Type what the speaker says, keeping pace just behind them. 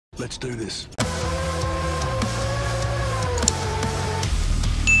Let's do this.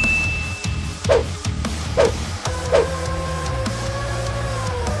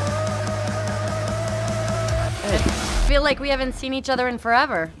 I feel like we haven't seen each other in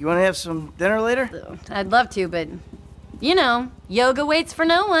forever. You want to have some dinner later? I'd love to, but you know, yoga waits for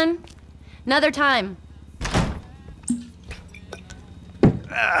no one. Another time.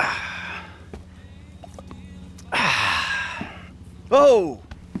 Oh,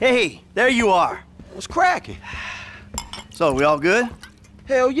 hey, there you are. What's cracking? So, we all good?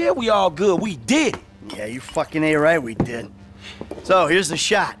 Hell yeah, we all good. We did it. Yeah, you fucking ain't right, we did. So, here's the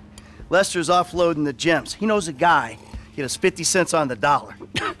shot. Lester's offloading the gems. He knows a guy. Get us 50 cents on the dollar.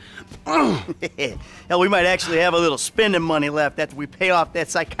 Hell, we might actually have a little spending money left after we pay off that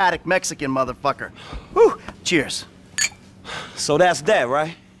psychotic Mexican motherfucker. Whew, cheers. So that's that,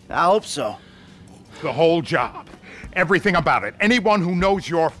 right? I hope so. The whole job. Everything about it. Anyone who knows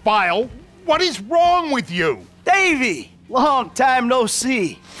your file, what is wrong with you? Davey! Long time no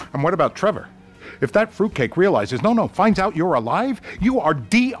see. And what about Trevor? If that fruitcake realizes, no, finds out you're alive, you are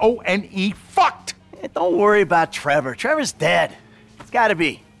D-O-N-E fucked! Hey, don't worry about Trevor. Trevor's dead. It's gotta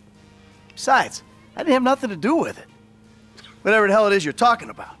be. Besides, I didn't have nothing to do with it. Whatever the hell it is you're talking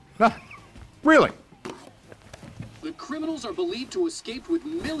about. Really? The criminals are believed to have escaped with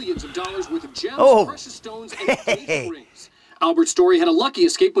millions of dollars worth of gems, precious stones, and engagement rings. Albert's story had a lucky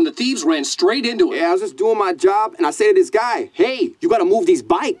escape when the thieves ran straight into it. Yeah, I was just doing my job, and I say to this guy, hey, you gotta move these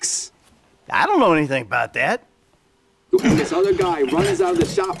bikes. I don't know anything about that. And this other guy runs out of the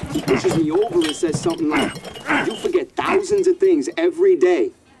shop, he pushes me over and says something like, you forget thousands of things every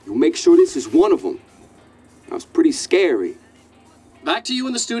day. You make sure this is one of them. That was pretty scary. Back to you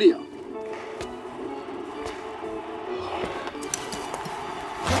in the studio.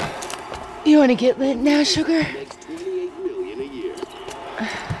 You want to get lit now, sugar? Makes $28 million a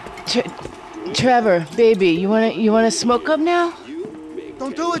year. Trevor, baby, you wanna smoke up now?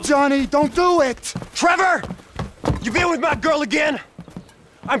 Don't do it, Johnny. Don't do it. Trevor! You been with my girl again?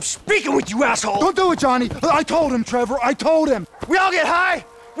 I'm speaking with you, asshole! Don't do it, Johnny. I told him, Trevor. I told him. We all get high!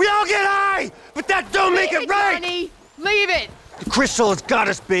 We all get high! But that don't make it right! Johnny, leave it! The crystal has got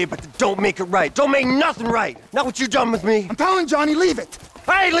us, babe, but that don't make it right. Don't make nothing right. Not what you done with me. I'm telling Johnny, leave it.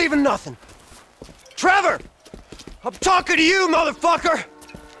 I ain't leaving nothing. Trevor! I'm talking to you, motherfucker!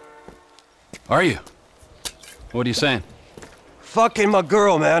 Are you? What are you saying? Fucking my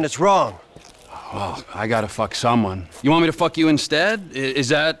girl, man. It's wrong. Well, I gotta fuck someone. You want me to fuck you instead? Is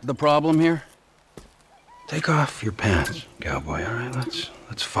that the problem here? Take off your pants, cowboy, all right?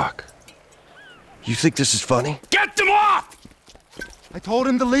 Let's fuck. You think this is funny? Get them off! I told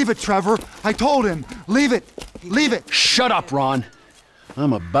him to leave it, Trevor. I told him. Leave it. Leave it. Shut up, Ron.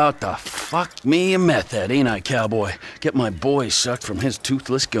 I'm about to fuck me a meth head, ain't I, cowboy? Get my boy sucked from his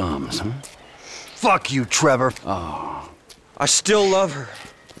toothless gums, huh? Fuck you, Trevor. Oh. I still love her.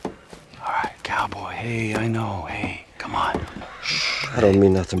 All right, cowboy. Hey, I know. Hey, come on. I don't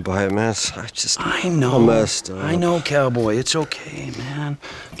mean nothing by it, man. I know. I'm messed up. I know, cowboy. It's okay, man.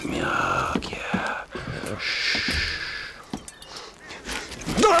 Give me a hug, yeah.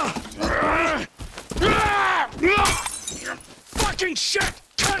 Fucking shit!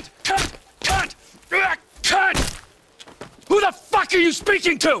 Cut! Who the fuck are you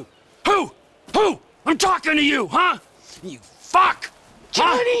speaking to? Who? I'm talking to you, huh? You fuck!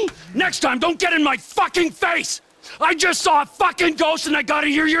 Johnny! Huh? Next time, don't get in my fucking face! I just saw a fucking ghost and I gotta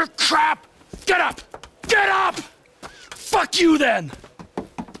hear your crap! Get up! Get up! Fuck you then!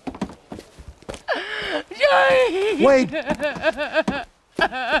 Johnny! Wait.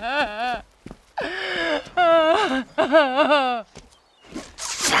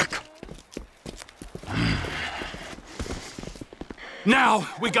 Fuck! Now,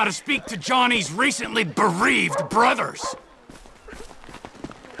 we gotta speak to Johnny's recently bereaved brothers.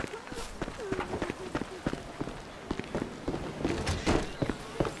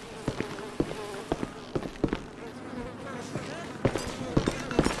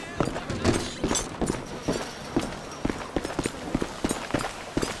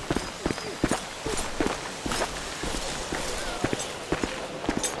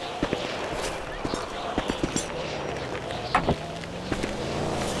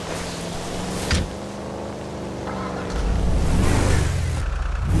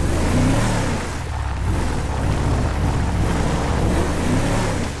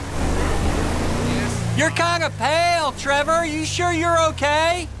 You're kind of pale, Trevor. You sure you're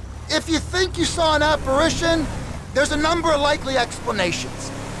okay? If you think you saw an apparition, there's a number of likely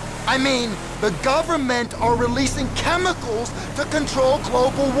explanations. I mean, the government are releasing chemicals to control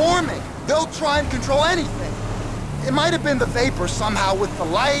global warming. They'll try and control anything. It might have been the vapor somehow with the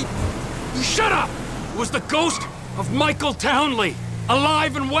light. You shut up! It was the ghost of Michael Townley,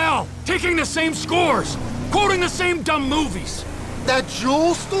 alive and well, taking the same scores, quoting the same dumb movies. That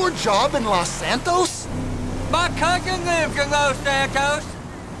jewel store job in Los Santos? My cousin lives in Los Santos.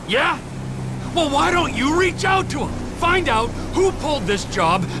 Yeah? Well, why don't you reach out to him? Find out who pulled this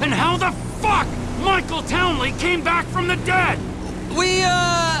job and how the fuck Michael Townley came back from the dead. We,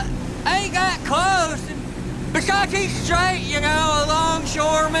 ain't got close. Besides, he's straight, you know, a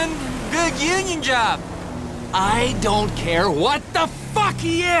longshoreman, good union job. I don't care what the fuck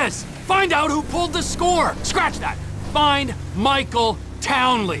he is. Find out who pulled the score. Scratch that. Find Michael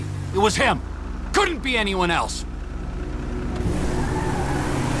Townley. It was him. Couldn't be anyone else.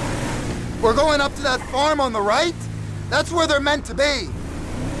 We're going up to that farm on the right? That's where they're meant to be.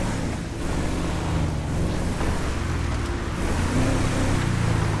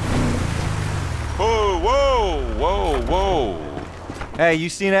 Whoa, whoa, whoa, whoa. Hey, you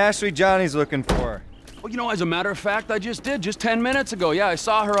seen Ashley? Johnny's looking for her. Well, you know, as a matter of fact, I just did, just 10 minutes ago. Yeah, I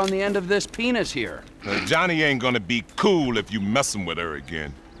saw her on the end of this penis here. Johnny ain't gonna be cool if you messing with her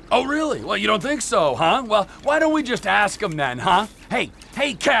again. Oh, really? Well, you don't think so, huh? Well, why don't we just ask him then, huh? Hey,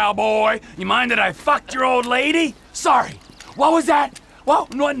 cowboy, you mind that I fucked your old lady? Sorry, what was that? Well,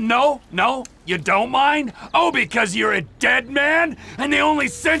 no, you don't mind? Oh, because you're a dead man? And the only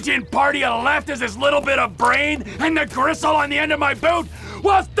sentient part you left is this little bit of brain and the gristle on the end of my boot?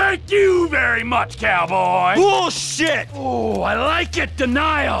 Well, thank you very much, cowboy. Bullshit! Oh, I like it,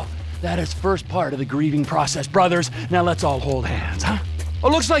 denial. That is first part of the grieving process, brothers. Now let's all hold hands, huh?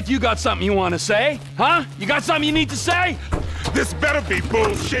 Well, looks like you got something you want to say, huh? You got something you need to say? This better be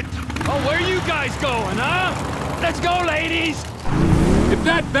bullshit. Oh, where you guys going, huh? Let's go, ladies. If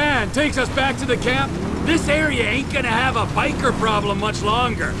that van takes us back to the camp, this area ain't gonna have a biker problem much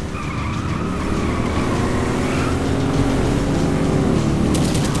longer.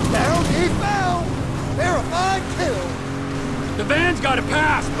 Down he fell. Verified kill. The van's gotta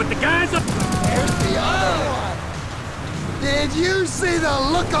pass, but the guys up... There's the other one. Did you see the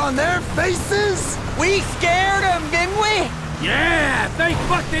look on their faces? We scared them, didn't we? Yeah, thank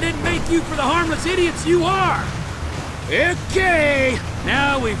fuck they didn't make you for the harmless idiots you are. Okay,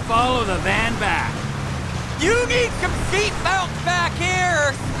 now we follow the van back. You need some seat belts back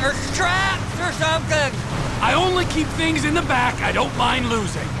here, or straps or something. I only keep things in the back I don't mind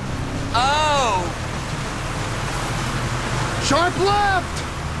losing. Oh. Sharp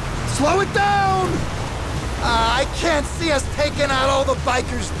left! Slow it down! I can't see us taking out all the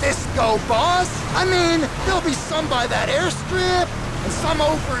bikers this go, boss. I mean, there'll be some by that airstrip, and some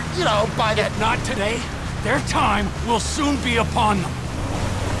over, you know, by that... Not today. Their time will soon be upon them.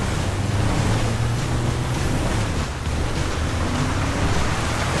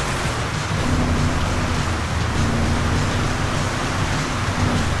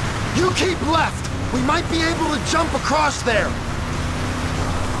 You keep left! We might be able to jump across there!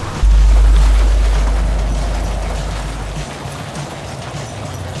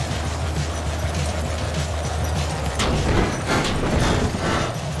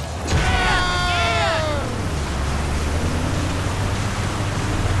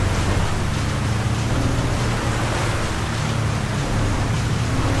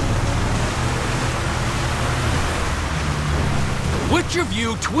 Which of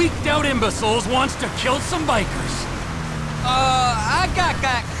you tweaked-out imbeciles wants to kill some bikers? I got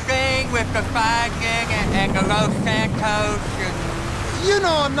that thing with the finding and the Los Santos and... You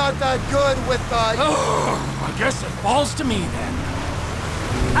know I'm not that good with, Oh, I guess it falls to me then.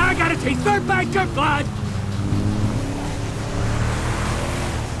 I gotta taste their biker blood!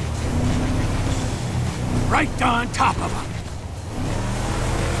 Right on top of them.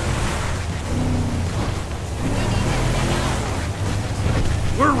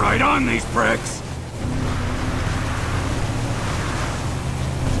 We're right on these pricks.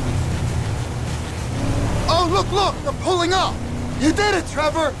 Oh, look! They're pulling up! You did it,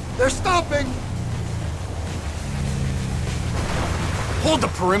 Trevor! They're stopping! Hold the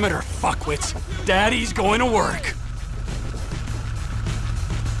perimeter, fuckwits. Daddy's going to work.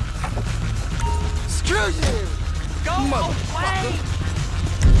 Screw you! Go away!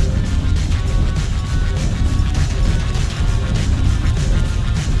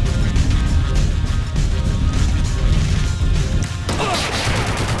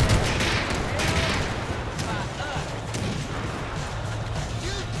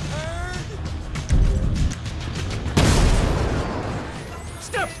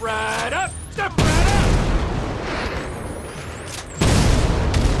 Step right up! Step right up!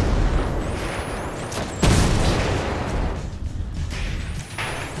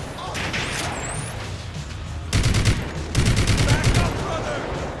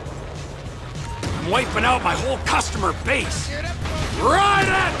 wiping out my whole customer base. Right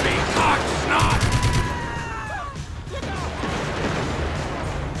at me, cock snot!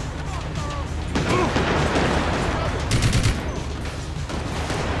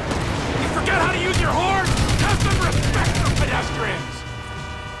 You forget how to use your horn? Have some respect for pedestrians!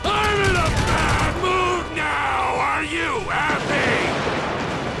 I'm in a bad mood now! Are you happy?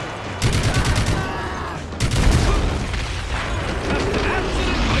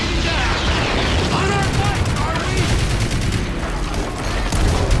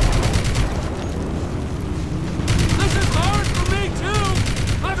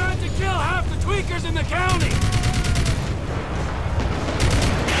 In the county!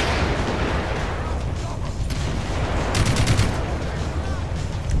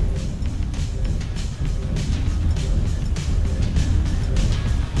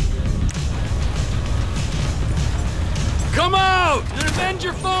 Come out and avenge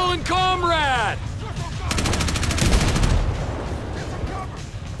your fallen comrade!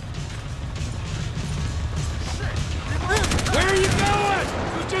 Where are you going?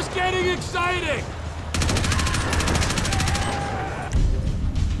 It was just getting exciting!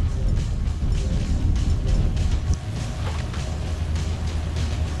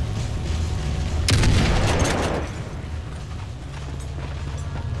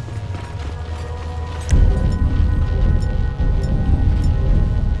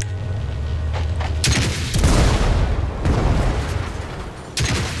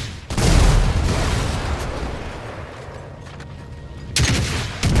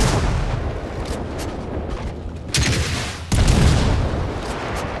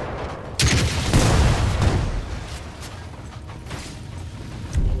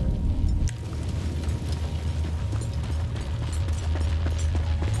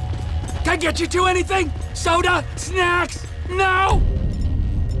 Can I get you two anything? Soda? Snacks? No?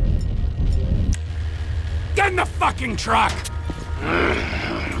 Get in the fucking truck!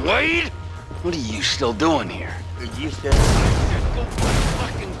 Wade? What are you still doing here? You said... Go find a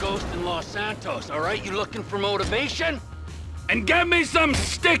fucking ghost in Los Santos, all right? You looking for motivation? And get me some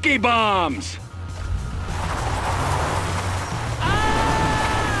sticky bombs!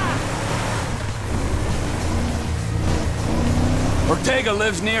 Ortega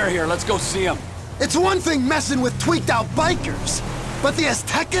lives near here. Let's go see him. It's one thing messing with tweaked-out bikers, but the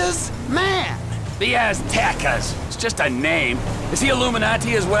Aztecas? Man! The Aztecas. It's just a name. Is he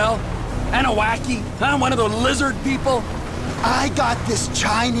Illuminati as well? Anunnaki? Huh? One of the lizard people? I got this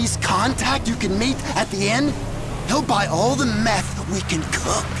Chinese contact you can meet at the inn. He'll buy all the meth we can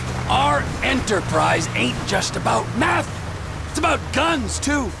cook. Our enterprise ain't just about meth. It's about guns,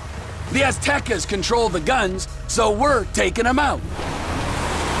 too. The Aztecas control the guns, so we're taking them out.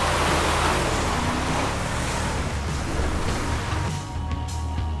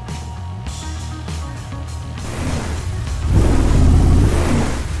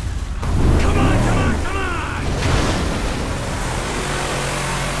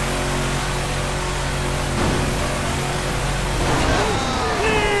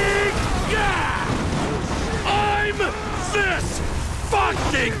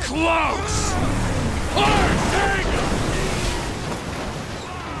 Close! Ortega!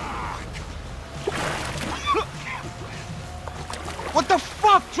 What the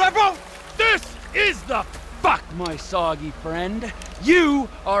fuck, Trevor? This is the fuck, my soggy friend. You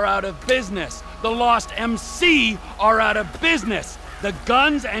are out of business. The Lost MC are out of business. The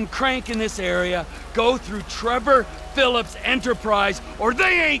guns and crank in this area go through Trevor Phillips' enterprise, or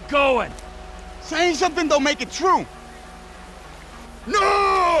they ain't going. Saying something don't make it true.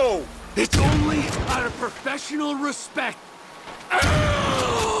 No! It's only out of professional respect.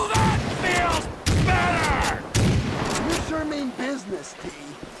 Oh, that feels better! You sure mean business, T.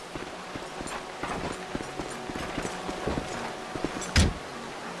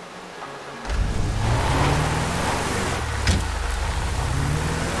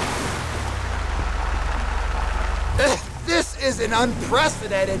 This is an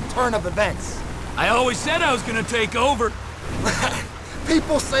unprecedented turn of events. I always said I was gonna take over.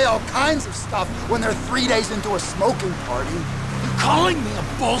 People say all kinds of stuff when they're 3 days into a smoking party. You calling me a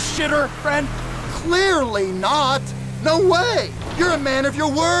bullshitter, friend? Clearly not. No way. You're a man of your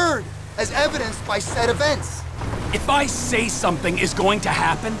word, as evidenced by said events. If I say something is going to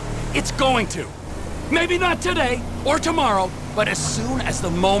happen, it's going to. Maybe not today or tomorrow, but as soon as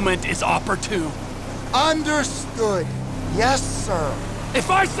the moment is opportune. Understood. Yes, sir. If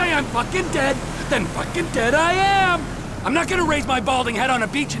I say I'm fucking dead, then fucking dead I am. I'm not gonna raise my balding head on a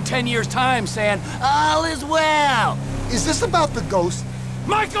beach in 10 years' time saying, all is well. Is this about the ghost?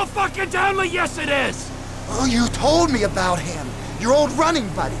 Michael fucking Townley, yes it is. Oh, you told me about him. Your old running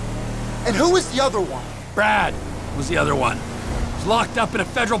buddy. And who was the other one? Brad was the other one. He's locked up in a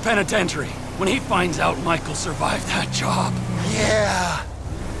federal penitentiary. When he finds out Michael survived that job. Yeah.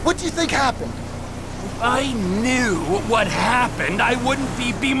 What do you think happened? If I knew what happened, I wouldn't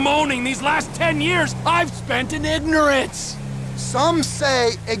be bemoaning these last 10 years I've spent in ignorance. Some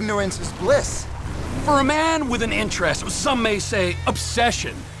say ignorance is bliss. For a man with an interest, some may say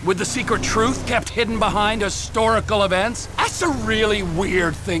obsession, with the secret truth kept hidden behind historical events, that's a really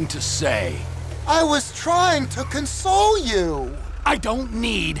weird thing to say. I was trying to console you. I don't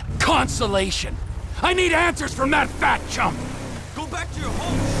need consolation. I need answers from that fat chump. Go back to your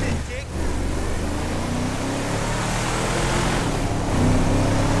home, shit dick.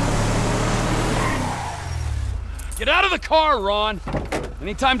 Get out of the car, Ron. I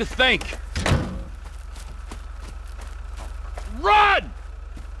need time to think. Run!